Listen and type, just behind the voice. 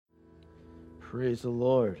Praise the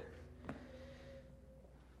Lord.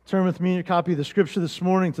 Turn with me in your copy of the scripture this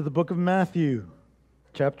morning to the book of Matthew,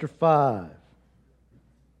 chapter 5.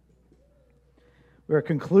 We are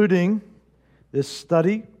concluding this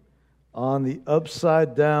study on the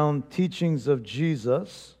upside-down teachings of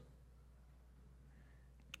Jesus.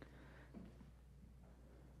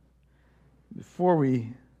 Before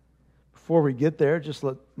we get there, just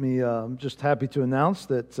let me, I'm just happy to announce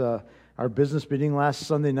that our business meeting last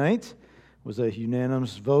Sunday night was a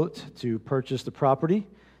unanimous vote to purchase the property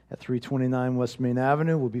at 329 West Main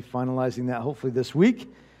Avenue. We'll be finalizing that hopefully this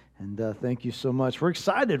week. And thank you so much. We're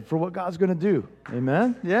excited for what God's going to do.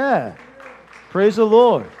 Amen? Yeah. Praise the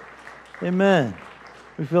Lord. Amen.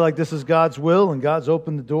 We feel like this is God's will and God's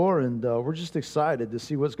opened the door, and we're just excited to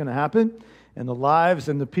see what's going to happen and the lives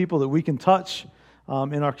and the people that we can touch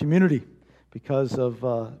in our community because of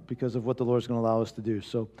what the Lord's going to allow us to do.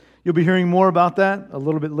 So you'll be hearing more about that a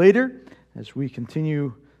little bit later as we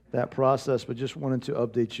continue that process, but just wanted to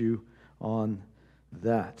update you on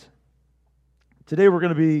that. Today we're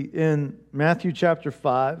going to be in Matthew chapter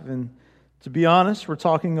 5, and to be honest, we're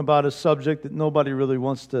talking about a subject that nobody really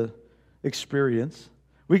wants to experience.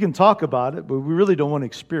 We can talk about it, but we really don't want to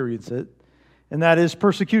experience it, and that is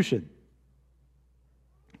persecution.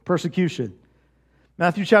 Persecution.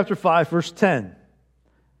 Matthew chapter 5, verse 10.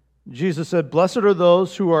 Jesus said, "Blessed are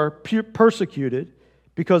those who are persecuted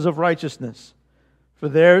because of righteousness, for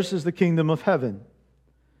theirs is the kingdom of heaven.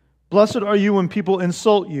 Blessed are you when people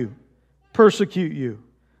insult you, persecute you,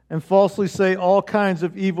 and falsely say all kinds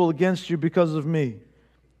of evil against you because of me.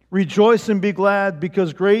 Rejoice and be glad,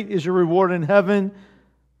 because great is your reward in heaven,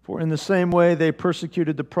 for in the same way they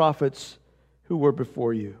persecuted the prophets who were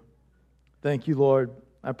before you." Thank you, Lord.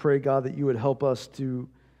 I pray, God, that you would help us to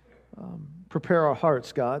prepare our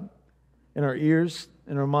hearts, God, and our ears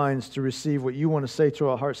and our minds to receive what you want to say to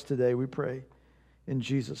our hearts today. We pray in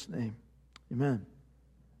Jesus' name. Amen.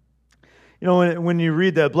 You know, when you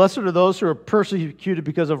read that, blessed are those who are persecuted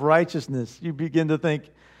because of righteousness, you begin to think,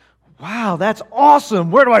 wow, that's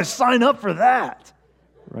awesome. Where do I sign up for that?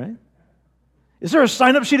 Right? Is there a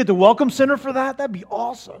sign-up sheet at the Welcome Center for that? That'd be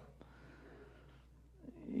awesome.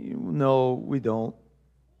 No, we don't.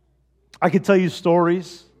 I could tell you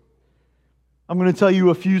stories. I'm going to tell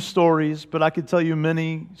you a few stories, but I could tell you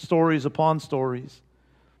many stories upon stories.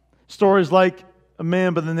 Stories like a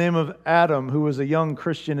man by the name of Adam, who was a young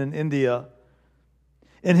Christian in India.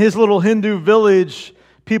 In his little Hindu village,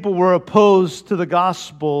 people were opposed to the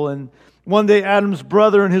gospel, and one day Adam's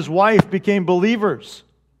brother and his wife became believers.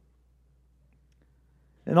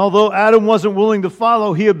 And although Adam wasn't willing to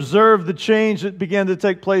follow, he observed the change that began to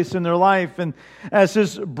take place in their life. And as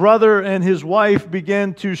his brother and his wife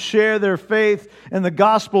began to share their faith and the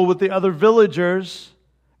gospel with the other villagers,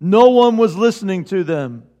 no one was listening to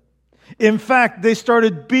them. In fact, they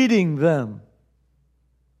started beating them.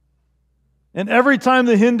 And every time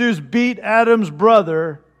the Hindus beat Adam's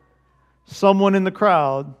brother, someone in the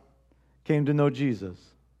crowd came to know Jesus.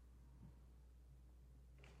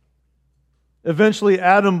 Eventually,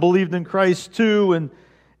 Adam believed in Christ too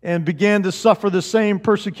and began to suffer the same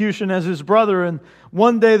persecution as his brother. And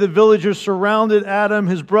one day, the villagers surrounded Adam,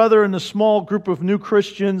 his brother, and a small group of new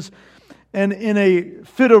Christians. And in a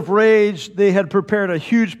fit of rage, they had prepared a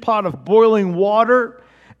huge pot of boiling water,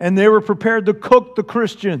 and they were prepared to cook the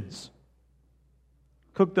Christians,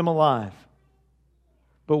 cook them alive.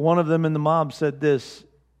 But one of them in the mob said this: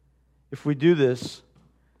 if we do this,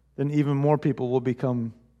 then even more people will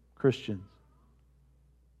become Christians.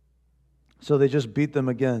 So they just beat them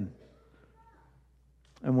again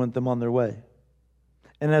and went them on their way.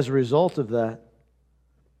 And as a result of that,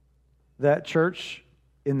 that church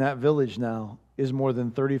in that village now is more than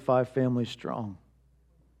 35 families strong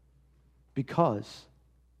because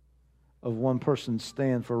of one person's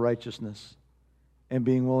stand for righteousness and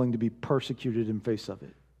being willing to be persecuted in face of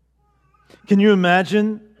it. Can you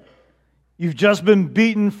imagine? You've just been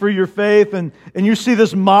beaten for your faith, and you see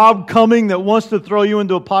this mob coming that wants to throw you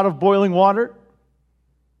into a pot of boiling water?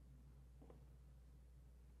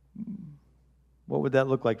 What would that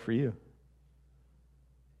look like for you?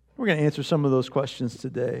 We're going to answer some of those questions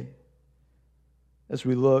today as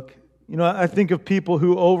we look. You know, I think of people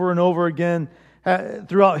who over and over again,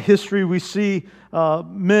 throughout history, we see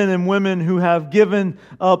men and women who have given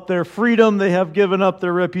up their freedom, they have given up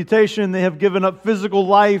their reputation, they have given up physical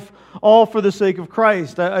life, all for the sake of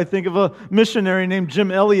Christ. I think of a missionary named Jim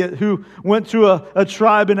Elliot who went to a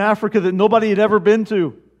tribe in Africa that nobody had ever been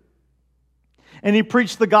to. And he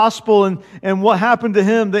preached the gospel, and what happened to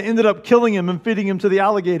him? They ended up killing him and feeding him to the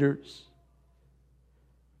alligators.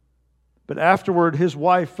 But afterward, his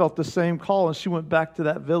wife felt the same call, and she went back to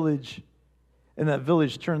that village. in that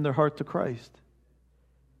village turned their heart to Christ.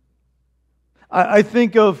 I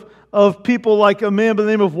think of people like a man by the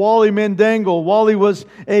name of Wally Mandangle. Wally was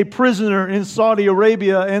a prisoner in Saudi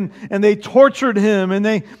Arabia, and they tortured him, and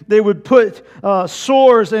they would put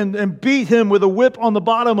sores and beat him with a whip on the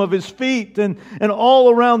bottom of his feet and all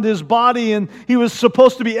around his body, and he was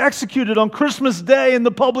supposed to be executed on Christmas Day in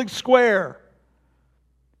the public square.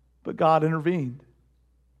 But God intervened.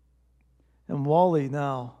 And Wally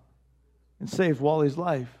now, and saved Wally's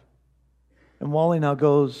life. And Wally now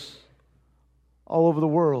goes all over the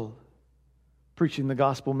world preaching the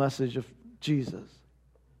gospel message of Jesus.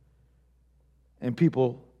 And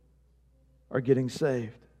people are getting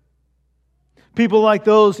saved. People like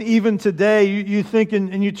those, even today, you think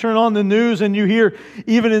and you turn on the news and you hear,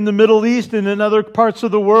 even in the Middle East and in other parts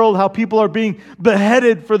of the world, how people are being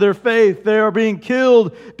beheaded for their faith. They are being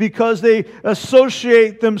killed because they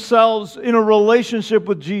associate themselves in a relationship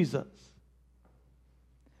with Jesus.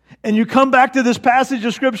 And you come back to this passage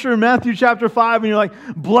of Scripture in Matthew chapter 5, and you're like,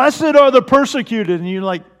 blessed are the persecuted. And you're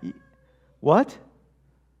like, what?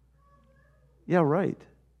 Yeah, right.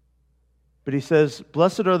 But he says,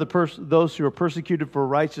 blessed are those who are persecuted for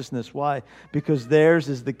righteousness. Why? Because theirs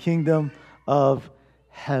is the kingdom of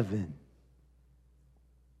heaven.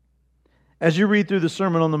 As you read through the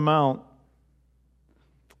Sermon on the Mount,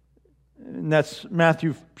 and that's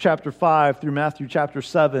Matthew chapter 5 through Matthew chapter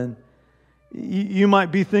 7, you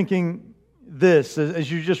might be thinking this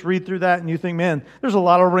as you just read through that, and you think, man, there's a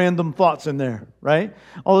lot of random thoughts in there, right?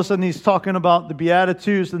 All of a sudden he's talking about the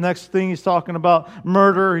Beatitudes. The next thing he's talking about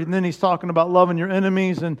murder. And then he's talking about loving your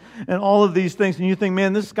enemies and all of these things. And you think,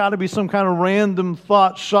 man, this has got to be some kind of random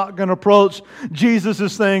thought, shotgun approach. Jesus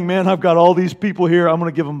is saying, man, I've got all these people here. I'm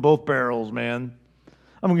going to give them both barrels, man.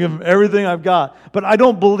 I'm going to give them everything I've got. But I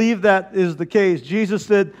don't believe that is the case. Jesus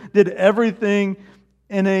did everything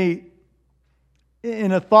in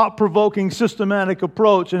a thought-provoking, systematic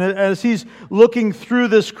approach. And as he's looking through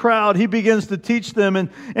this crowd, he begins to teach them.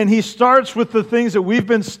 And he starts with the things that we've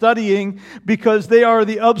been studying because they are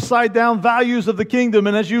the upside-down values of the kingdom.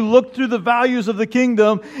 And as you look through the values of the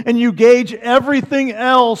kingdom and you gauge everything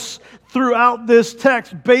else throughout this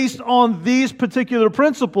text based on these particular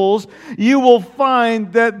principles, you will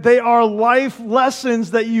find that they are life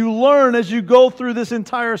lessons that you learn as you go through this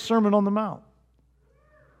entire Sermon on the Mount.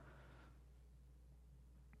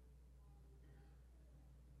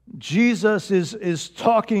 Jesus is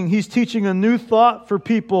talking, he's teaching a new thought for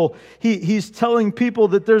people. He's telling people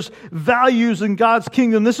that there's values in God's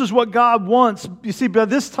kingdom. This is what God wants. You see, by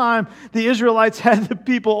this time, the Israelites had the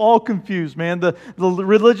people all confused, man. The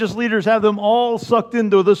religious leaders had them all sucked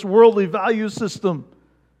into this worldly value system.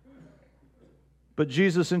 But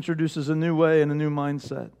Jesus introduces a new way and a new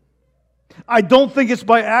mindset. I don't think it's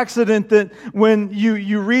by accident that when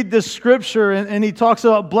you read this scripture and he talks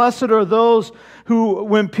about blessed are those who,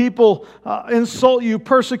 when people insult you,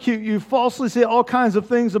 persecute you, falsely say all kinds of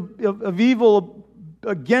things of evil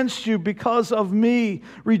against you because of me,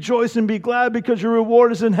 rejoice and be glad because your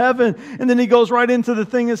reward is in heaven. And then he goes right into the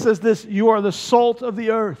thing and says this, you are the salt of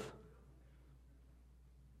the earth.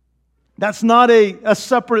 That's not a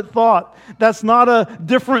separate thought. That's not a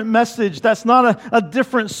different message. That's not a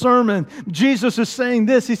different sermon. Jesus is saying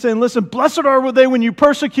this. He's saying, listen, blessed are they when you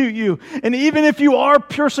persecute you. And even if you are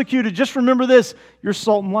persecuted, just remember this, you're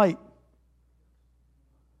salt and light.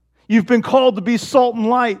 You've been called to be salt and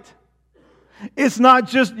light. It's not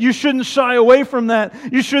just, you shouldn't shy away from that.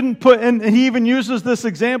 You shouldn't put, and he even uses this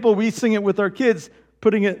example, we sing it with our kids,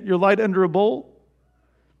 putting your light under a bowl.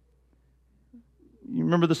 You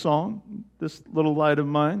remember the song, This Little Light of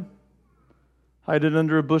Mine? Hide it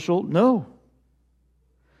under a bushel? No.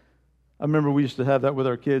 I remember we used to have that with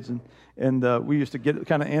our kids, and we used to get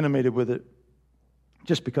kind of animated with it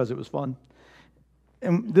just because it was fun.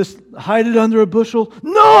 And this, hide it under a bushel?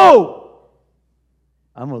 No!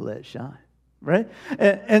 I'm going to let it shine. Right?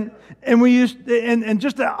 And we used and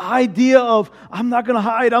just the idea of I'm not going to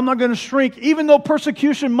hide, I'm not going to shrink, even though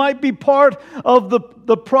persecution might be part of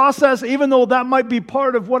the process, even though that might be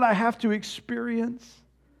part of what I have to experience,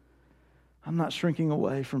 I'm not shrinking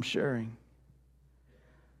away from sharing.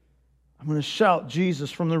 I'm going to shout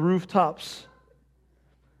Jesus from the rooftops.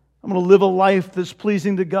 I'm going to live a life that's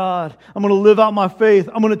pleasing to God. I'm going to live out my faith.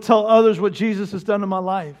 I'm going to tell others what Jesus has done in my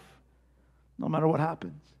life, no matter what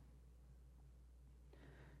happens.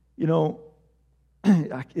 You know,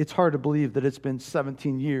 it's hard to believe that it's been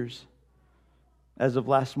 17 years as of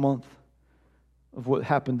last month of what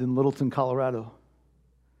happened in Littleton, Colorado.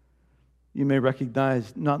 You may not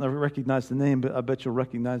recognize the name, but I bet you'll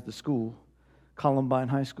recognize the school, Columbine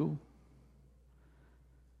High School.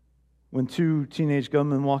 when 2 teenage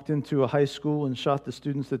gunmen walked into a high school and shot the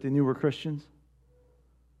students that they knew were Christians?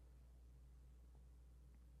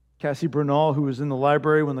 Cassie Bernal, who was in the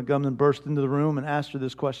library when the gunman burst into the room and asked her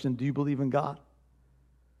this question, do you believe in God?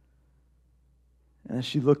 And as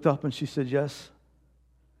she looked up and she said yes,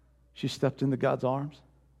 she stepped into God's arms.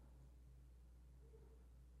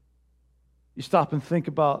 You stop and think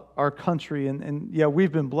about our country, and yeah,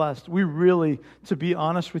 we've been blessed. We really, to be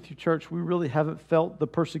honest with you, church, we really haven't felt the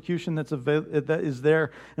persecution that is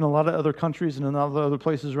there in a lot of other countries and in a lot of other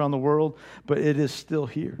places around the world, but it is still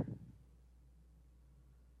here.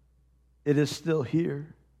 It is still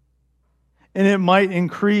here. And it might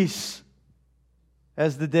increase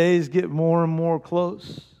as the days get more and more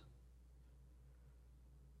close.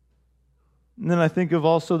 And then I think of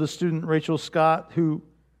also the student Rachel Scott, who,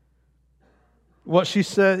 what she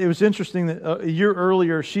said, it was interesting that a year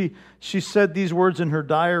earlier, she said these words in her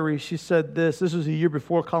diary. She said this was a year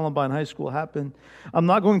before Columbine High School happened. I'm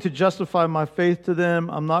not going to justify my faith to them.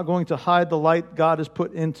 I'm not going to hide the light God has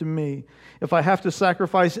put into me. If I have to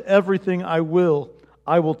sacrifice everything, I will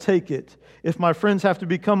take it. If my friends have to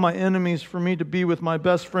become my enemies for me to be with my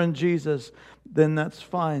best friend Jesus, then that's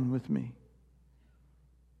fine with me.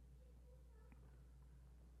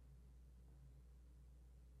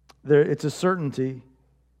 It's a certainty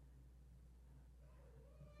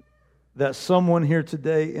that someone here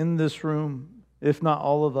today in this room, if not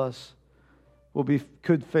all of us,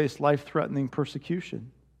 could face life-threatening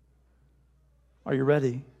persecution. Are you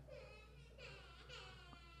ready?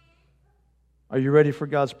 Are you ready for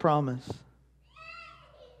God's promise?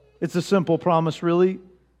 It's a simple promise, really.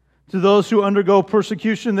 To those who undergo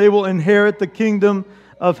persecution, they will inherit the kingdom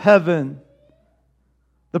of heaven.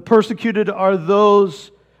 The persecuted are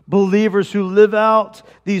those believers who live out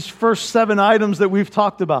these first 7 items that we've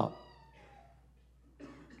talked about.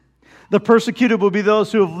 The persecuted will be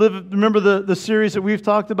those who have lived, remember the series that we've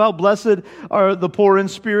talked about? Blessed are the poor in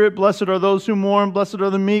spirit, blessed are those who mourn, blessed are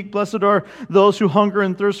the meek, blessed are those who hunger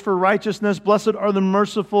and thirst for righteousness, blessed are the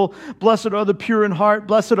merciful, blessed are the pure in heart,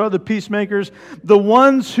 blessed are the peacemakers. The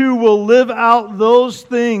ones who will live out those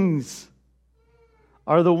things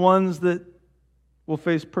are the ones that will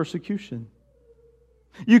face persecution.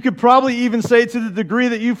 You could probably even say, to the degree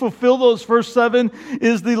that you fulfill those first 7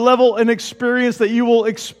 is the level and experience that you will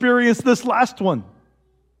experience this last one.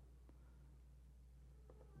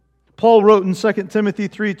 Paul wrote in 2 Timothy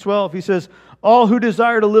 3:12, he says, all who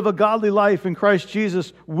desire to live a godly life in Christ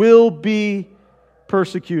Jesus will be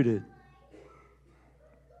persecuted.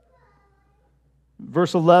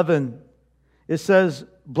 Verse 11, it says,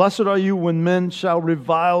 blessed are you when men shall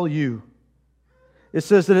revile you. It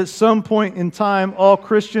says that at some point in time, all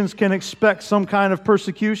Christians can expect some kind of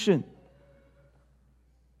persecution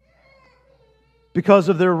because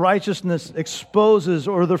of their righteousness exposes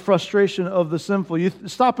or the frustration of the sinful. You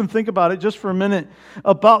stop and think about it just for a minute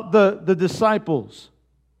about the disciples.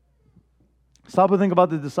 Stop and think about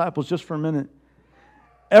the disciples just for a minute.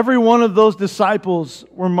 Every one of those disciples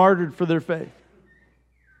were martyred for their faith.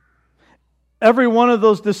 Every one of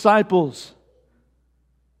those disciples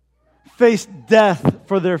faced death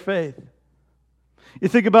for their faith. You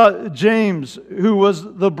think about James, who was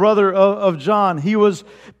the brother of John. He was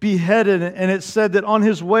beheaded, and it said that on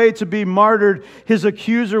his way to be martyred, his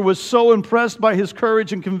accuser was so impressed by his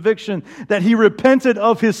courage and conviction that he repented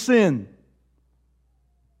of his sin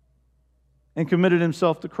and committed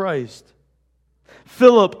himself to Christ.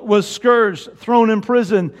 Philip was scourged, thrown in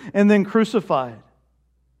prison, and then crucified.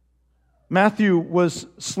 Matthew was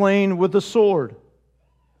slain with a sword.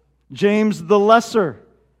 James the Lesser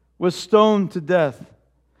was stoned to death.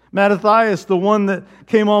 Mattathias, the one that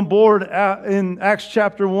came on board in Acts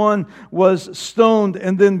chapter 1, was stoned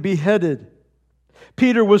and then beheaded.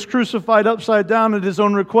 Peter was crucified upside down at his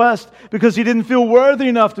own request because he didn't feel worthy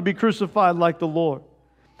enough to be crucified like the Lord.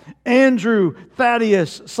 Andrew,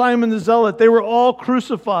 Thaddeus, Simon the Zealot, they were all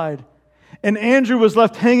crucified. And Andrew was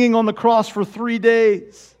left hanging on the cross for 3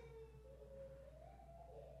 days.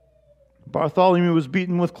 Bartholomew was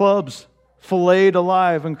beaten with clubs, filleted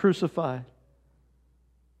alive, and crucified.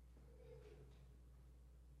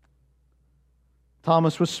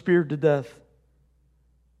 Thomas was speared to death.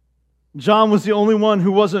 John was the only one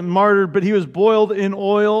who wasn't martyred, but he was boiled in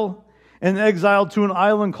oil and exiled to an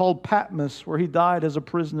island called Patmos, where he died as a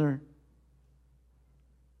prisoner.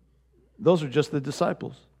 Those are just the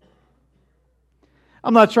disciples.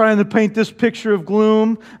 I'm not trying to paint this picture of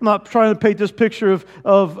gloom. I'm not trying to paint this picture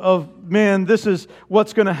of man, this is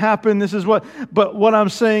what's going to happen. But what I'm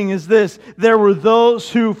saying is this. There were those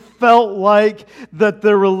who felt like that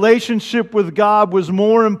their relationship with God was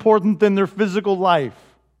more important than their physical life.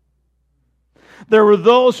 There were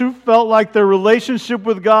those who felt like their relationship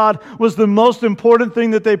with God was the most important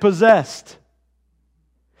thing that they possessed.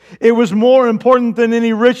 It was more important than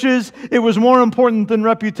any riches. It was more important than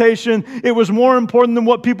reputation. It was more important than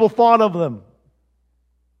what people thought of them.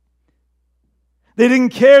 They didn't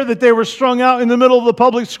care that they were strung out in the middle of the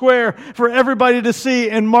public square for everybody to see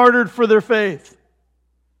and martyred for their faith.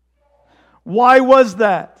 Why was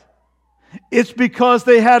that? It's because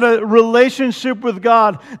they had a relationship with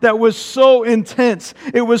God that was so intense.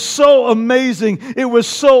 It was so amazing. It was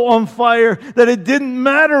so on fire that it didn't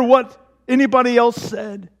matter what anybody else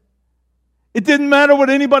said. It didn't matter what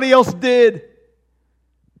anybody else did.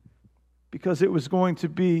 Because it was going to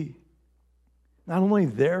be not only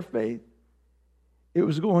their faith, it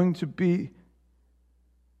was going to be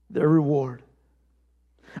their reward.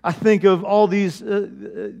 I think of all these,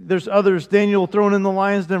 there's others, Daniel thrown in the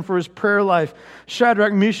lion's den for his prayer life,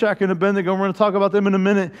 Shadrach, Meshach, and Abednego, we're going to talk about them in a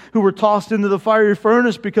minute, who were tossed into the fiery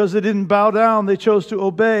furnace because they didn't bow down, they chose to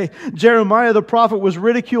obey. Jeremiah the prophet was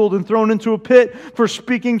ridiculed and thrown into a pit for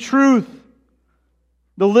speaking truth.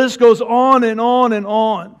 The list goes on and on and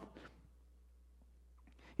on.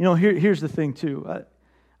 You know, here's the thing too.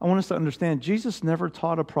 I want us to understand, Jesus never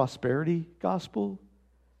taught a prosperity gospel.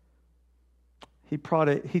 He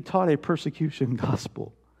taught a persecution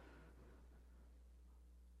gospel.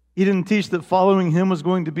 He didn't teach that following Him was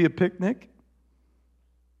going to be a picnic.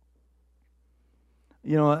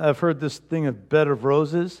 You know, I've heard this thing of bed of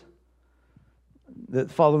roses,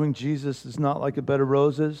 that following Jesus is not like a bed of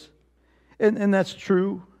roses. And that's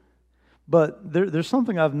true, but there's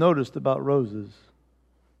something I've noticed about roses.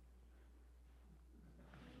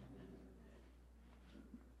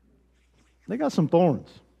 They got some thorns.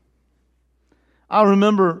 I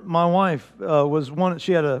remember my wife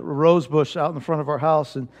she had a rose bush out in the front of our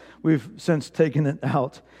house, and we've since taken it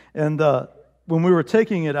out. And when we were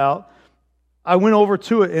taking it out, I went over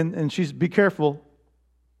to it, and she's, be careful.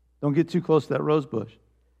 Don't get too close to that rose bush.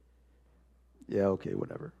 Yeah, okay,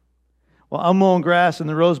 whatever. Well, I'm mowing grass, and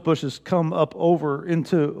the rose bushes come up over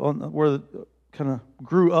where it kind of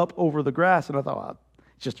grew up over the grass. And I thought, well,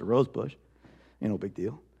 it's just a rose bush. Ain't no big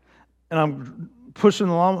deal. And I'm pushing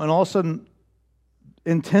along, and all of a sudden,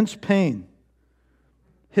 intense pain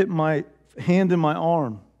hit my hand and my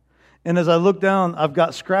arm. And as I look down, I've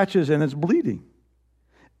got scratches and it's bleeding.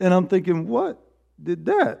 And I'm thinking, what did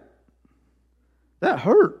that? That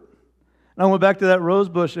hurt. And I went back to that rose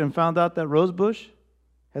bush and found out that rose bush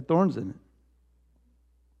had thorns in it.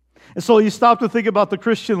 And so you stop to think about the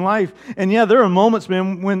Christian life. And yeah, there are moments,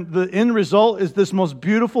 man, when the end result is this most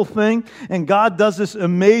beautiful thing. And God does this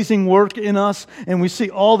amazing work in us. And we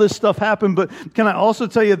see all this stuff happen. But can I also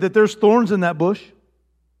tell you that there's thorns in that bush?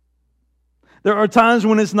 There are times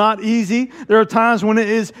when it's not easy. There are times when it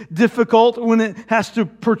is difficult, when it has to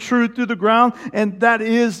protrude through the ground. And that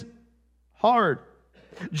is hard.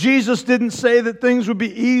 Jesus didn't say that things would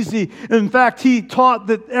be easy. In fact, He taught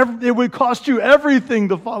that it would cost you everything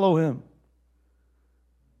to follow Him.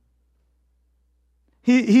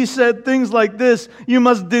 He said things like this: you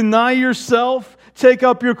must deny yourself, take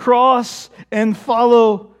up your cross, and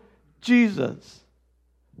follow Jesus.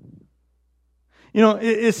 You know,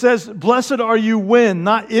 it says, blessed are you when,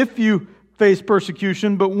 not if you face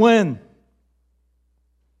persecution, but when.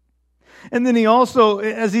 And then He also,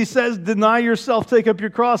 as He says, deny yourself, take up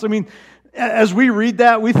your cross. I mean, as we read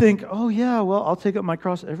that, we think, oh yeah, well, I'll take up my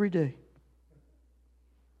cross every day.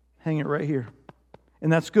 Hang it right here.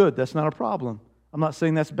 And that's good. That's not a problem. I'm not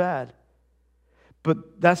saying that's bad.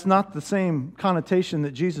 But that's not the same connotation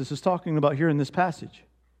that Jesus is talking about here in this passage.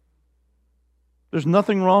 There's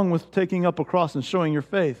nothing wrong with taking up a cross and showing your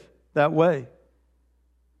faith that way.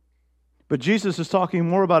 But Jesus is talking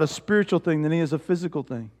more about a spiritual thing than He is a physical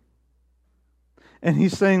thing. And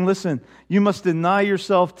He's saying, listen, you must deny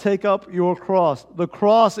yourself, take up your cross. The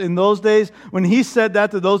cross in those days, when He said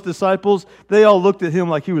that to those disciples, they all looked at Him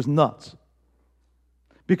like He was nuts.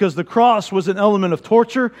 Because the cross was an element of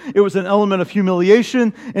torture, it was an element of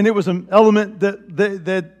humiliation, and it was an element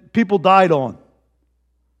that people died on.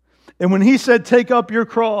 And when He said, take up your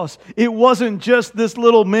cross, it wasn't just this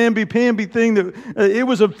little mamby-pamby thing, it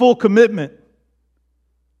was a full commitment.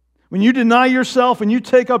 When you deny yourself and you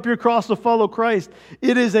take up your cross to follow Christ,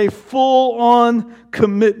 it is a full-on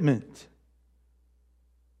commitment.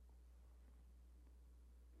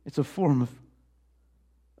 It's a form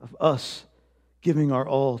of us giving our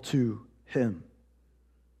all to Him.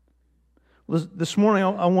 This morning,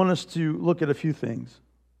 I want us to look at a few things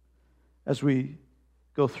as we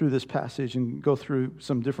go through this passage and go through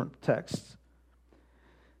some different texts.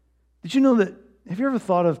 Did you know that, have you ever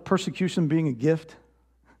thought of persecution being a gift?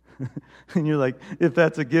 And you're like, if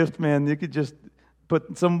that's a gift, man, you could just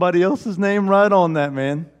put somebody else's name right on that,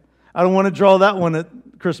 man. I don't want to draw that one at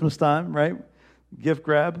Christmas time, right? Gift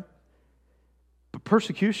grab. But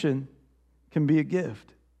persecution can be a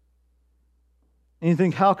gift. And you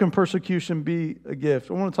think, how can persecution be a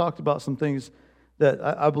gift? I want to talk about some things that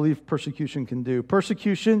I believe persecution can do.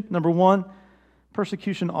 Persecution, number one,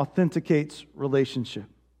 persecution authenticates relationship.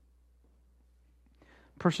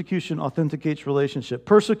 Persecution authenticates relationship.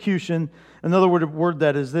 Persecution, another word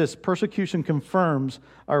that is this, persecution confirms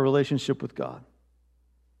our relationship with God.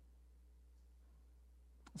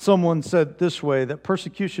 Someone said this way, that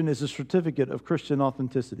persecution is a certificate of Christian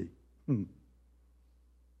authenticity.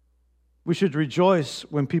 We should rejoice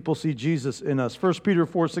when people see Jesus in us. 1 Peter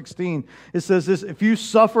 4:16, it says this, if you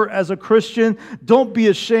suffer as a Christian, don't be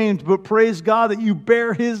ashamed, but praise God that you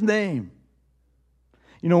bear His name.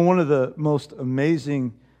 You know, one of the most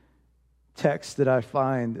amazing texts that I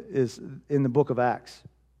find is in the book of Acts.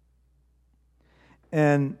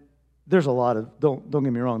 And there's a lot of, don't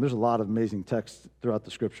get me wrong, there's a lot of amazing texts throughout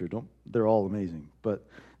the Scripture. They're all amazing. But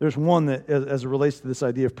there's one that, as it relates to this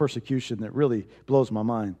idea of persecution, that really blows my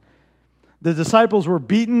mind. The disciples were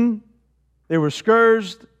beaten, they were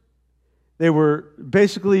scourged, they were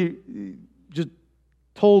basically just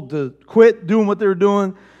told to quit doing what they were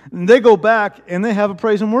doing, and they go back and they have a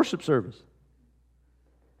praise and worship service.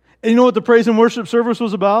 And you know what the praise and worship service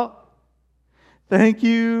was about? Thank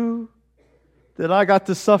you that I got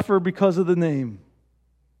to suffer because of the name.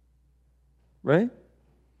 Right?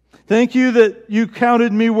 Thank you that you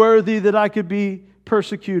counted me worthy that I could be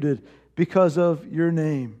persecuted because of your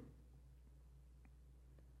name.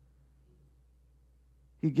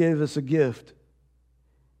 He gave us a gift.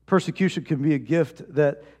 Persecution can be a gift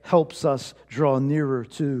that helps us draw nearer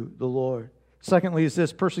to the Lord. Secondly is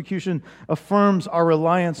this, persecution affirms our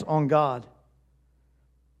reliance on God.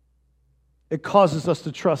 It causes us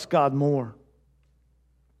to trust God more.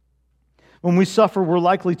 When we suffer, we're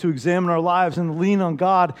likely to examine our lives and lean on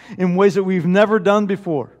God in ways that we've never done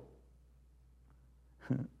before.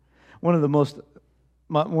 One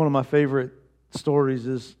of my favorite stories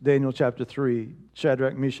is Daniel chapter 3,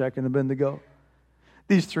 Shadrach, Meshach, and Abednego.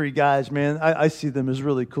 These three guys, man, I see them as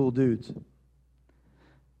really cool dudes.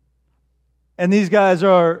 And these guys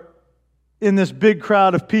are in this big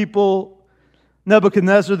crowd of people.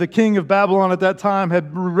 Nebuchadnezzar, the king of Babylon at that time,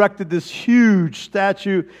 had erected this huge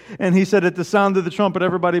statue, and he said, at the sound of the trumpet,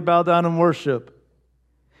 everybody bow down and worship.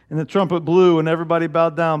 And the trumpet blew, and everybody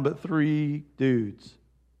bowed down, but three dudes.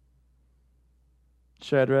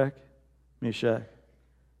 Shadrach, Meshach,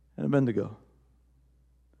 and Abednego.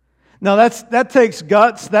 Now that takes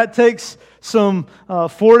guts, that takes some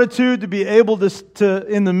fortitude to be able to,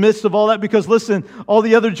 in the midst of all that, because listen, all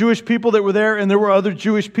the other Jewish people that were there, and there were other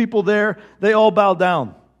Jewish people there, they all bowed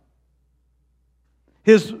down.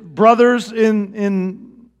 His brothers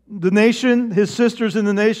in the nation, his sisters in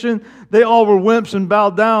the nation, they all were wimps and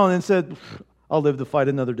bowed down and said, I'll live to fight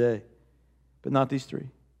another day. But not these three.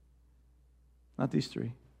 Not these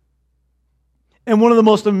three. And one of the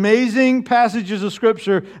most amazing passages of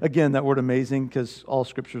Scripture, again, that word amazing, because all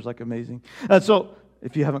Scripture is like amazing. So,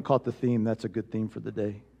 if you haven't caught the theme, that's a good theme for the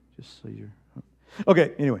day. Just so you're...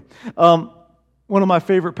 Okay, anyway. One of my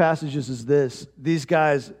favorite passages is this. These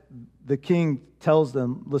guys, the king tells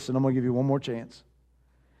them, listen, I'm going to give you one more chance.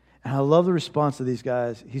 And I love the response of these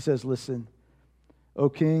guys. He says, listen, O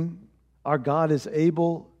king, our God is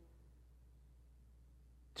able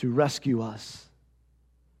to rescue us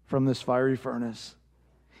from this fiery furnace.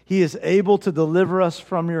 He is able to deliver us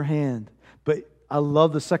from your hand. But I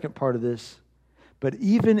love the second part of this. But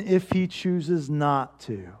even if He chooses not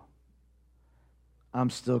to, I'm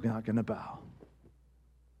still not going to bow.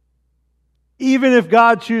 Even if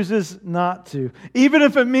God chooses not to, even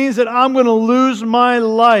if it means that I'm going to lose my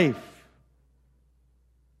life,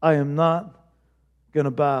 I am not going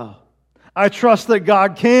to bow. I trust that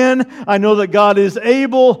God can. I know that God is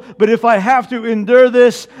able. But if I have to endure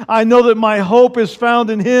this, I know that my hope is found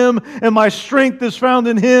in Him and my strength is found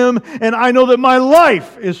in Him. And I know that my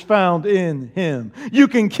life is found in Him. You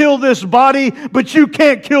can kill this body, but you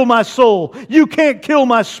can't kill my soul. You can't kill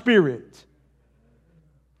my spirit.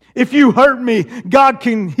 If you hurt me, God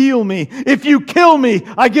can heal me. If you kill me,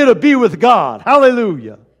 I get to be with God.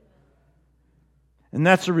 Hallelujah. And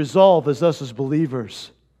that's a resolve as us as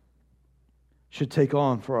believers should take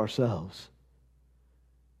on for ourselves.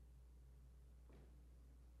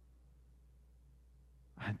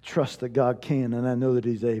 I trust that God can, and I know that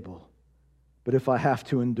He's able. But if I have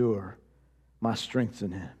to endure, my strength's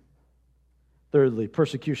in Him. Thirdly,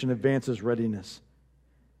 persecution advances readiness.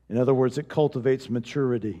 In other words, it cultivates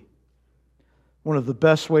maturity. One of the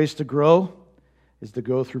best ways to grow is to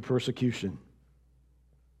go through persecution.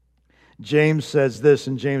 James says this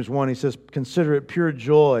in James 1. He says, consider it pure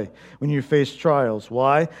joy when you face trials.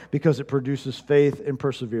 Why? Because it produces faith and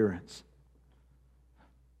perseverance.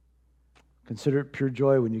 Consider it pure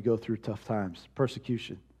joy when you go through tough times,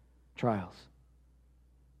 persecution, trials.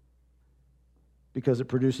 Because it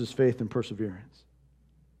produces faith and perseverance.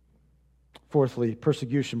 Fourthly,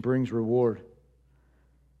 persecution brings reward.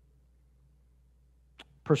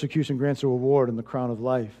 Persecution grants a reward in the crown of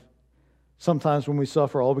life. Sometimes when we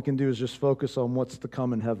suffer, all we can do is just focus on what's to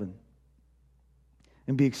come in heaven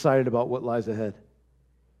and be excited about what lies ahead.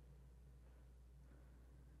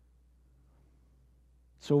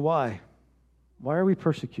 So why? Why are we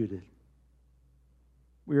persecuted?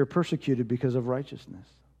 We are persecuted because of righteousness.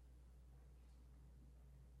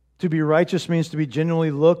 To be righteous means to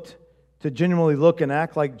genuinely look and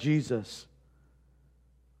act like Jesus.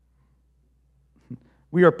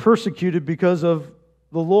 We are persecuted because of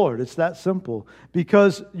the Lord. It's that simple.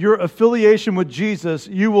 Because your affiliation with Jesus,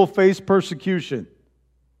 you will face persecution.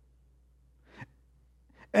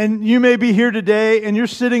 And you may be here today and you're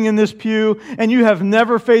sitting in this pew and you have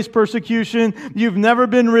never faced persecution. You've never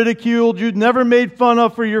been ridiculed. You've never made fun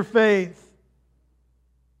of for your faith.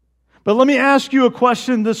 But let me ask you a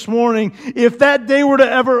question this morning. If that day were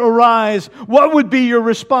to ever arise, what would be your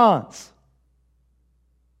response?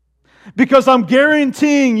 Because I'm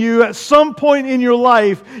guaranteeing you at some point in your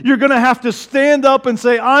life, you're going to have to stand up and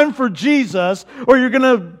say, I'm for Jesus, or you're going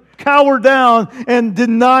to cower down and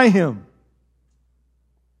deny Him.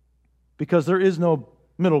 Because there is no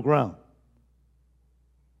middle ground.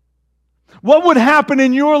 What would happen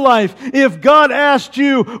in your life if God asked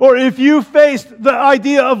you, or if you faced the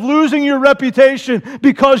idea of losing your reputation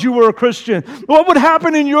because you were a Christian? What would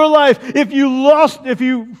happen in your life if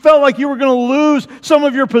you felt like you were going to lose some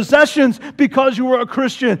of your possessions because you were a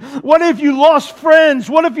Christian? What if you lost friends?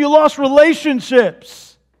 What if you lost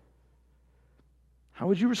relationships? How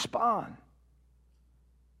would you respond?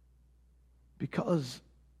 Because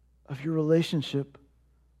of your relationship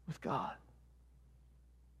with God.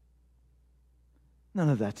 None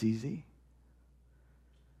of that's easy.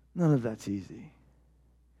 None of that's easy.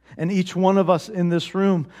 And each one of us in this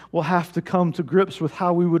room will have to come to grips with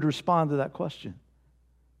how we would respond to that question.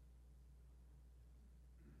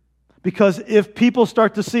 Because if people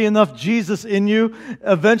start to see enough Jesus in you,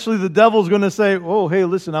 eventually the devil's going to say, oh, hey,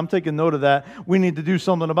 listen, I'm taking note of that. We need to do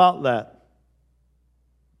something about that.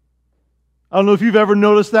 I don't know if you've ever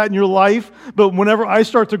noticed that in your life, but whenever I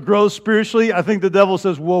start to grow spiritually, I think the devil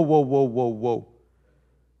says, whoa, whoa, whoa, whoa, whoa.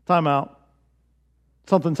 Time out.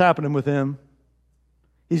 Something's happening with him.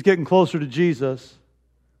 He's getting closer to Jesus.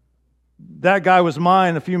 That guy was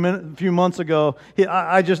mine a few months ago.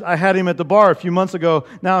 I had him at the bar a few months ago.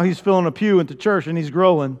 Now he's filling a pew into church and he's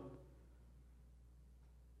growing.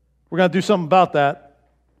 We're going to do something about that.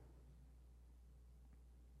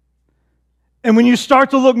 And when you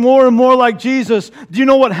start to look more and more like Jesus, do you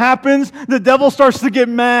know what happens? The devil starts to get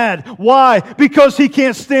mad. Why? Because he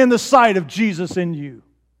can't stand the sight of Jesus in you.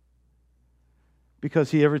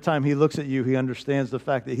 Because every time he looks at you, he understands the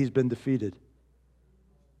fact that he's been defeated.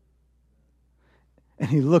 And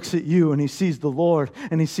he looks at you and he sees the Lord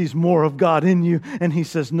and he sees more of God in you. And he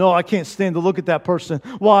says, no, I can't stand to look at that person.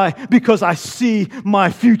 Why? Because I see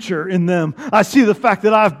my future in them. I see the fact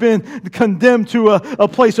that I've been condemned to a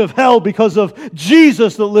place of hell because of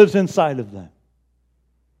Jesus that lives inside of them.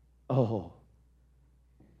 Oh,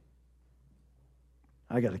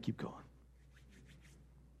 I got to keep going.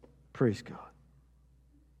 Praise God.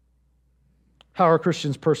 How are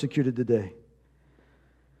Christians persecuted today?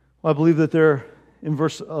 Well, I believe that in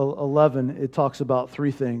verse 11, it talks about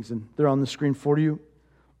three things, and they're on the screen for you.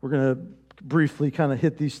 We're going to briefly kind of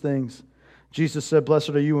hit these things. Jesus said,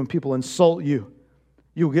 blessed are you when people insult you.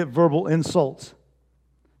 You'll get verbal insults.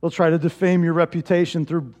 They'll try to defame your reputation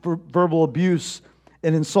through verbal abuse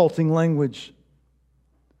and insulting language.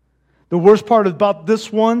 The worst part about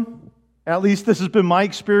this one, at least this has been my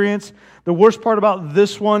experience, the worst part about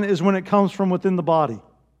this one is when it comes from within the body.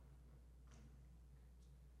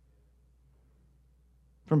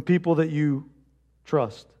 From people that you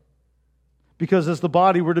trust. Because as the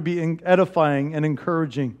body, we're to be edifying and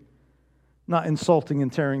encouraging, not insulting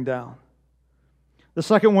and tearing down. The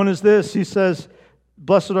second one is this. He says,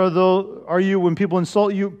 blessed are you when people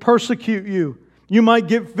insult you, persecute you. You might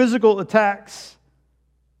get physical attacks.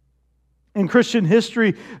 In Christian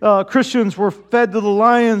history, Christians were fed to the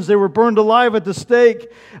lions. They were burned alive at the stake.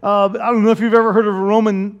 I don't know if you've ever heard of a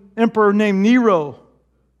Roman emperor named Nero.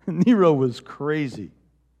 Nero was crazy.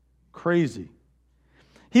 Crazy.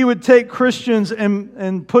 He would take Christians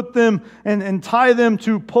and put them and tie them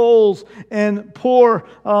to poles and pour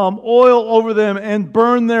oil over them and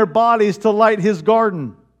burn their bodies to light His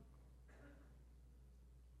garden.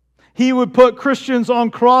 He would put Christians on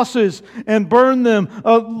crosses and burn them,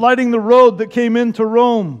 lighting the road that came into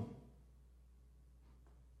Rome.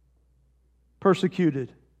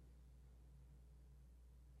 Persecuted.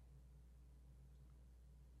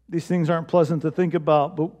 These things aren't pleasant to think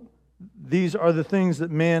about, but these are the things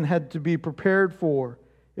that man had to be prepared for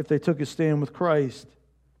if they took a stand with Christ.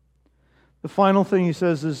 The final thing he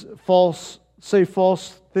says is say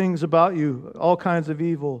false things about you, all kinds of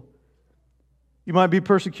evil. You might be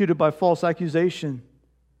persecuted by false accusation.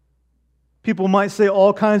 People might say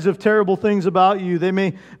all kinds of terrible things about you. They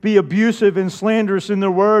may be abusive and slanderous in their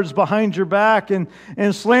words behind your back. And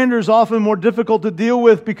slander is often more difficult to deal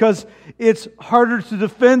with because it's harder to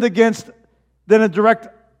defend against than a direct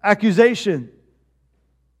accusation.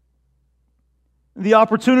 The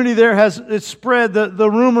opportunity there it's spread. The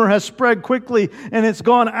rumor has spread quickly and it's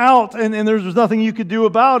gone out and there's nothing you could do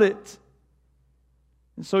about it.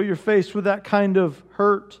 And so you're faced with that kind of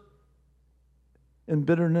hurt and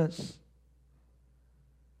bitterness.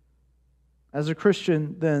 As a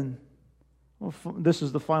Christian, then, this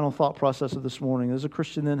is the final thought process of this morning. As a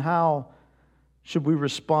Christian, then, how should we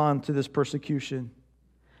respond to this persecution?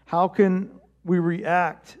 How can we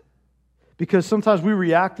react? Because sometimes we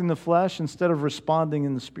react in the flesh instead of responding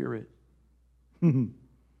in the Spirit.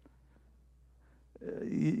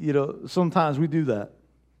 Sometimes we do that.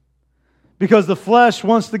 Because the flesh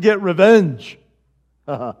wants to get revenge.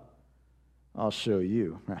 I'll show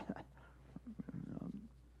you.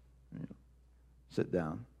 Sit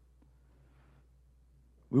down.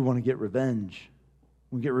 We want to get revenge.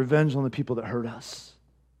 We get revenge on the people that hurt us.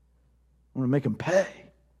 We want to make them pay.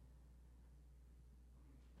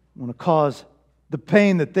 We want to cause the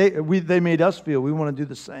pain that they made us feel. We want to do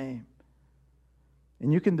the same.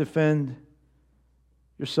 And you can defend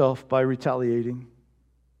yourself by retaliating.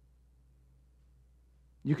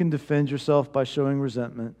 You can defend yourself by showing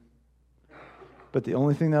resentment. But the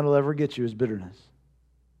only thing that'll ever get you is bitterness.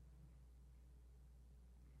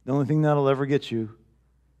 The only thing that'll ever get you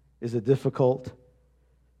is a difficult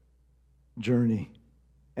journey.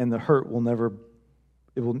 And the hurt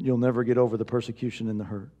you'll never get over the persecution and the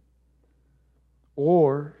hurt.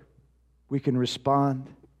 Or we can respond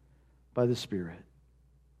by the Spirit.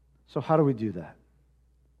 So how do we do that?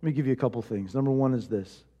 Let me give you a couple things. Number one is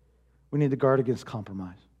this. We need to guard against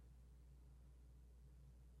compromise.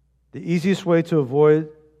 The easiest way to avoid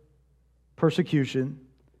persecution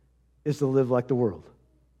is to live like the world.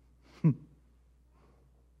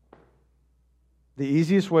 The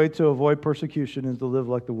easiest way to avoid persecution is to live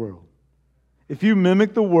like the world. If you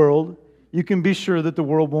mimic the world, you can be sure that the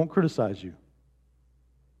world won't criticize you.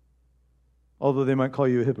 Although they might call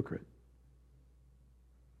you a hypocrite.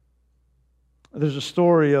 There's a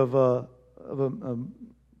story of a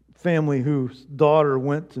family whose daughter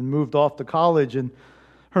went and moved off to college, and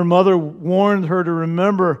her mother warned her to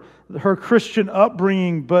remember her Christian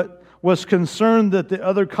upbringing, but was concerned that the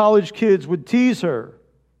other college kids would tease her.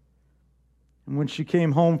 And when she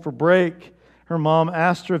came home for break, her mom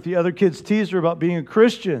asked her if the other kids teased her about being a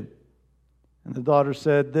Christian. And the daughter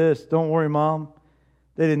said this, "Don't worry, Mom.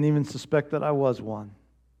 They didn't even suspect that I was one."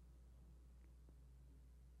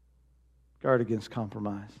 Guard against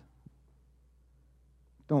compromise.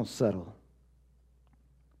 Don't settle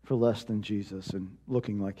for less than Jesus and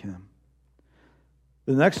looking like Him.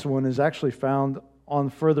 The next one is actually found on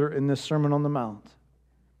further in this Sermon on the Mount.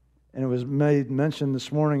 And it was made mention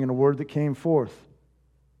this morning in a word that came forth.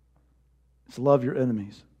 It's love your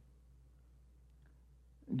enemies.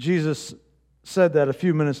 Jesus said that a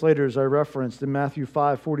few minutes later, as I referenced in Matthew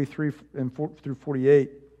 5:43 through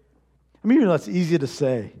 48. I mean, that's easy to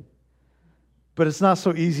say, but it's not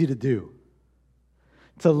so easy to do.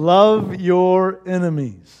 To love your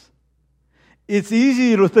enemies. It's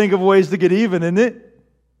easy to think of ways to get even, isn't it?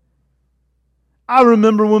 I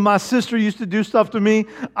remember when my sister used to do stuff to me,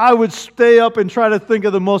 I would stay up and try to think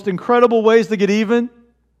of the most incredible ways to get even.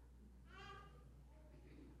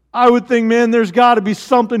 I would think, man, there's got to be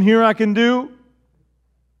something here I can do.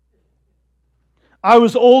 I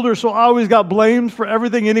was older, so I always got blamed for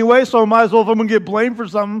everything anyway, so I might as well, if I'm going to get blamed for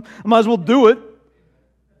something, I might as well do it.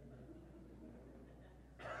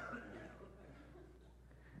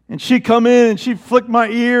 And she'd come in and she'd flick my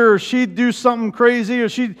ear, or she'd do something crazy, or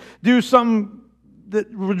she'd do something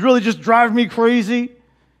that would really just drive me crazy.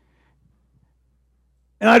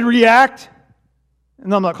 And I'd react.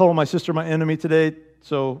 And I'm not calling my sister my enemy today,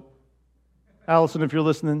 so Allison, if you're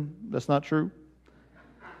listening, that's not true.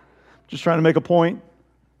 Just trying to make a point.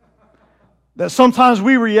 That sometimes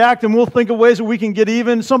we react and we'll think of ways that we can get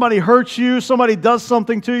even. Somebody hurts you, somebody does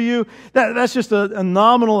something to you. That's just a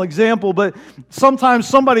nominal example, but sometimes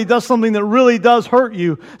somebody does something that really does hurt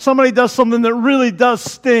you. Somebody does something that really does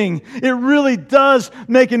sting. It really does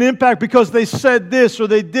make an impact because they said this or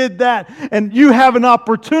they did that. And you have an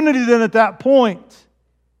opportunity then at that point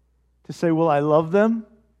to say, will I love them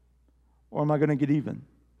or am I going to get even?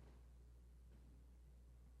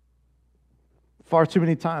 Far too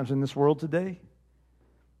many times in this world today,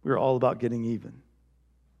 we're all about getting even.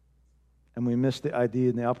 And we miss the idea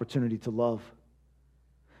and the opportunity to love.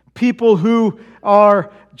 People who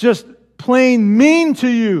are just plain mean to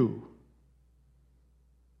you.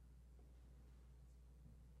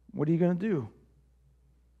 What are you going to do?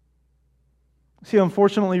 See,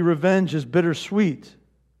 unfortunately, revenge is bittersweet.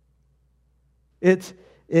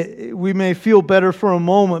 We may feel better for a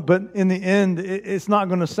moment, but in the end, it's not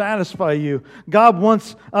going to satisfy you. God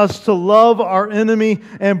wants us to love our enemy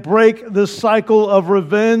and break the cycle of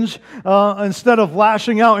revenge. Instead of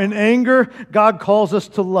lashing out in anger, God calls us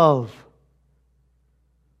to love.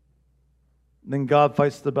 Then God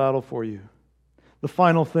fights the battle for you. The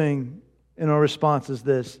final thing in our response is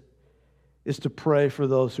this, is to pray for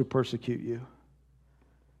those who persecute you.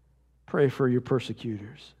 Pray for your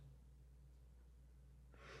persecutors.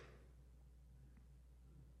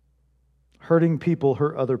 Hurting people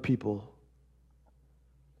hurt other people.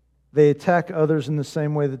 They attack others in the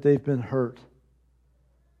same way that they've been hurt.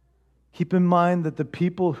 Keep in mind that the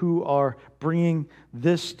people who are bringing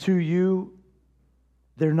this to you,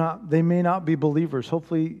 they may not be believers.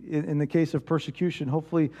 Hopefully, in the case of persecution,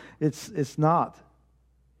 hopefully it's not.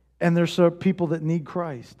 And there's people that need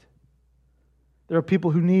Christ. There are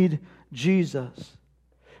people who need Jesus.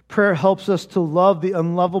 Prayer helps us to love the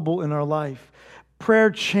unlovable in our life.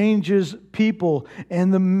 Prayer changes people.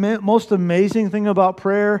 And the most amazing thing about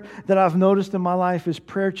prayer that I've noticed in my life is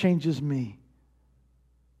prayer changes me.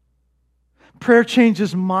 Prayer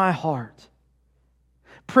changes my heart.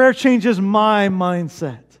 Prayer changes my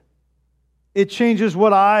mindset. It changes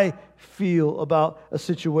what I feel about a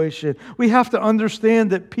situation. We have to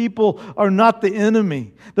understand that people are not the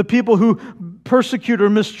enemy. The people who persecute or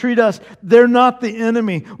mistreat us, they're not the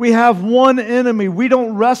enemy. We have one enemy. We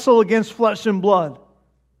don't wrestle against flesh and blood.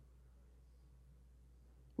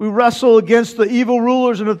 We wrestle against the evil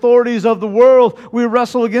rulers and authorities of the world. We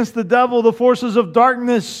wrestle against the devil, the forces of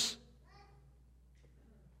darkness.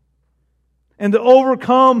 And to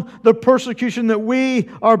overcome the persecution that we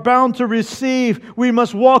are bound to receive, we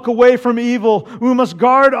must walk away from evil. We must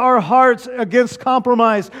guard our hearts against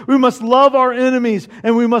compromise. We must love our enemies,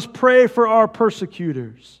 and we must pray for our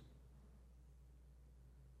persecutors.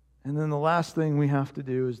 And then the last thing we have to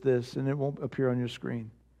do is this, and it won't appear on your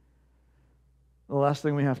screen. The last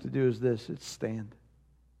thing we have to do is this, it's stand.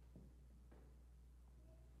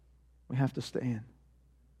 We have to stand.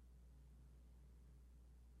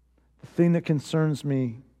 The thing that concerns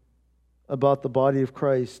me about the body of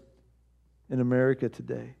Christ in America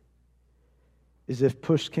today is if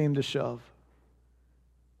push came to shove,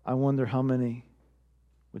 I wonder how many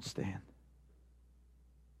would stand.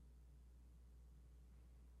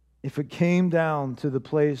 If it came down to the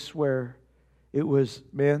place where it was,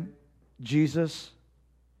 man, Jesus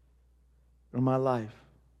or my life,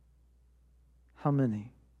 how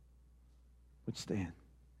many would stand?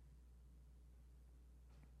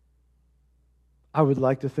 I would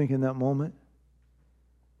like to think in that moment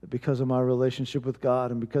that because of my relationship with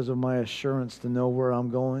God and because of my assurance to know where I'm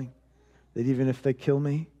going, that even if they kill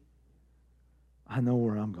me, I know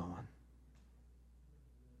where I'm going.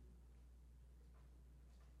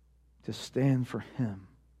 To stand for Him.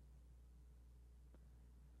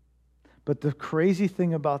 But the crazy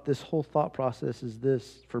thing about this whole thought process is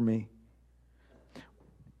this for me.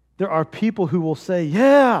 There are people who will say,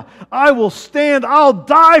 yeah, I will stand, I'll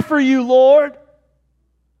die for you, Lord.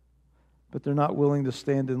 But they're not willing to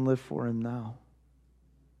stand and live for Him now.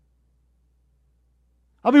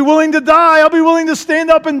 I'll be willing to die. I'll be willing to stand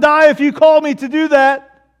up and die if you call me to do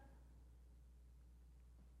that.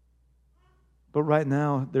 But right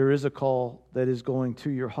now, there is a call that is going to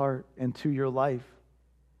your heart and to your life,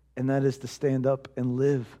 and that is to stand up and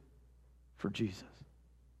live for Jesus.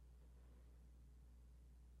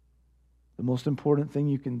 The most important thing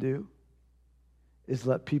you can do is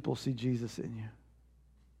let people see Jesus in you.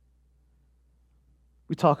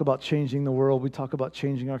 We talk about changing the world. We talk about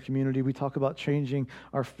changing our community. We talk about changing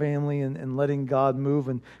our family and letting God move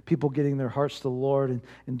and people getting their hearts to the Lord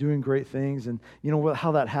and doing great things. And you know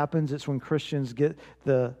how that happens? It's when Christians get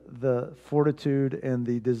the fortitude and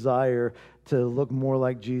the desire to look more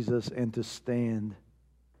like Jesus and to stand.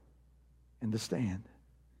 And to stand.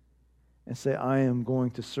 and say, I am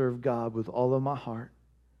going to serve God with all of my heart.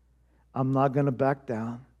 I'm not going to back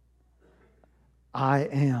down. I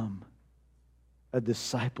am a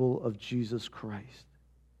disciple of Jesus Christ.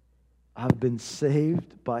 I've been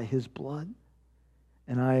saved by His blood,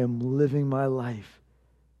 and I am living my life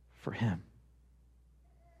for Him.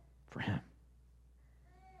 For Him.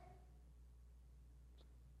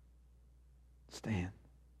 Stand.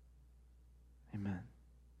 Amen.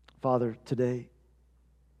 Father, today,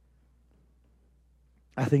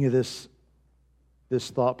 I think of this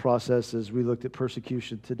thought process as we looked at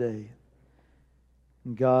persecution today.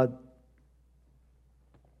 And God,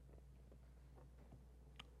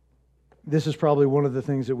 this is probably one of the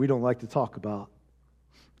things that we don't like to talk about,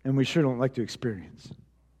 and we sure don't like to experience.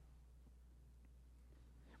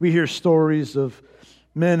 We hear stories of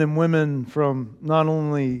men and women from not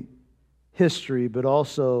only history, but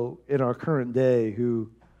also in our current day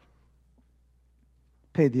who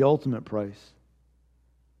paid the ultimate price.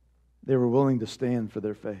 They were willing to stand for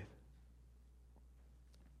their faith.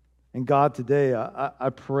 And God, today, I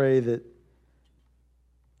pray that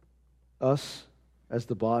us as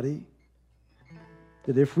the body,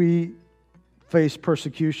 that if we face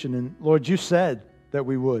persecution, and Lord, you said that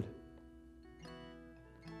we would.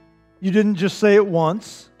 You didn't just say it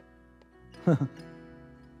once.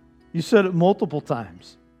 You said it multiple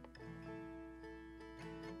times.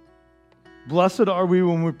 Blessed are we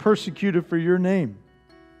when we're persecuted for your name.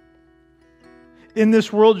 In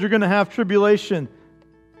this world, you're going to have tribulation.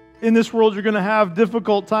 In this world, you're going to have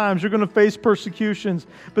difficult times. You're going to face persecutions.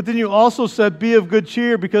 But then you also said, be of good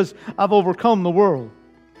cheer because I've overcome the world.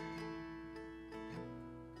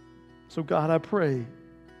 So God, I pray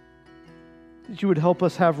that you would help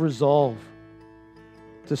us have resolve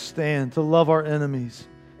to stand, to love our enemies,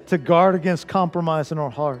 to guard against compromise in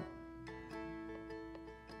our heart.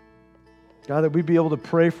 God, that we'd be able to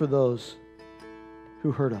pray for those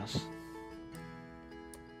who hurt us.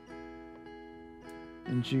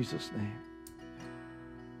 In Jesus' name.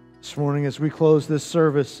 This morning, as we close this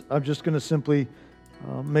service, I'm just going to simply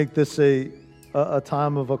make this a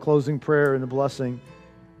time of a closing prayer and a blessing.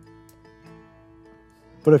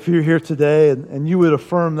 But if you're here today and you would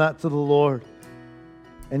affirm that to the Lord,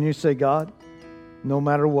 and you say, God, no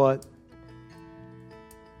matter what,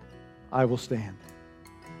 I will stand.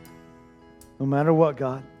 No matter what,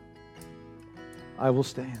 God, I will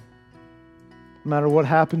stand. No matter what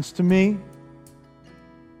happens to me,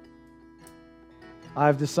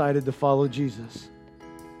 I've decided to follow Jesus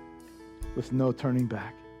with no turning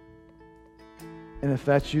back. And if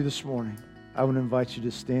that's you this morning, I would invite you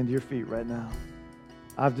to stand to your feet right now.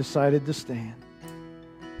 I've decided to stand.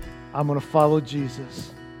 I'm going to follow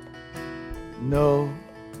Jesus. No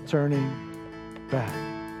turning back.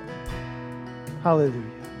 Hallelujah.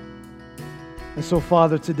 And so,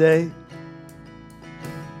 Father, today,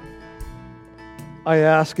 I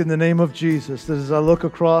ask in the name of Jesus that as I look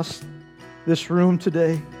across this room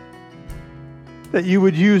today, that you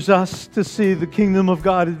would use us to see the kingdom of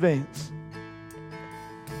God advance.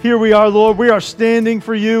 Here we are, Lord. We are standing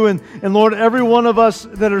for you. And Lord, every one of us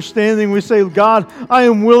that are standing, we say, God, I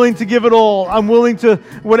am willing to give it all. I'm willing to,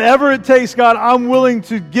 whatever it takes, God, I'm willing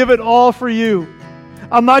to give it all for you.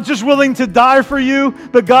 I'm not just willing to die for you,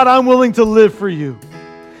 but God, I'm willing to live for you.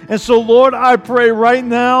 And so, Lord, I pray right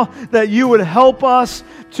now that you would help us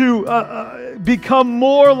to become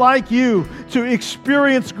more like you, to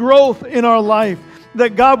experience growth in our life.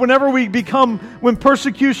 That God, when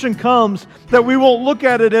persecution comes, that we won't look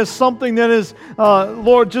at it as something that is,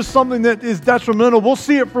 Lord, just something that is detrimental. We'll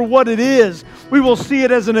see it for what it is. We will see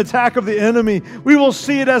it as an attack of the enemy. We will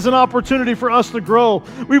see it as an opportunity for us to grow.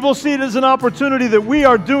 We will see it as an opportunity that we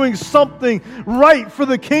are doing something right for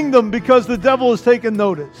the kingdom because the devil has taken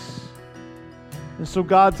notice. And so,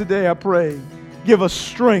 God, today I pray, give us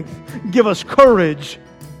strength, give us courage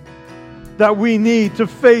that we need to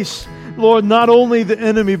face, Lord, not only the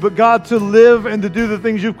enemy, but God, to live and to do the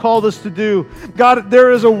things you've called us to do. God,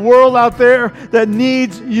 there is a world out there that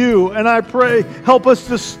needs you. And I pray, help us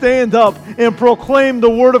to stand up and proclaim the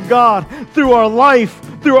word of God through our life,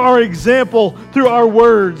 through our example, through our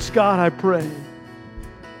words. God, I pray.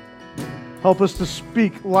 Help us to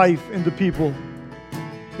speak life into people.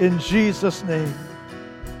 In Jesus' name.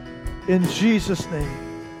 In Jesus'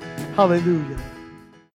 name. Hallelujah.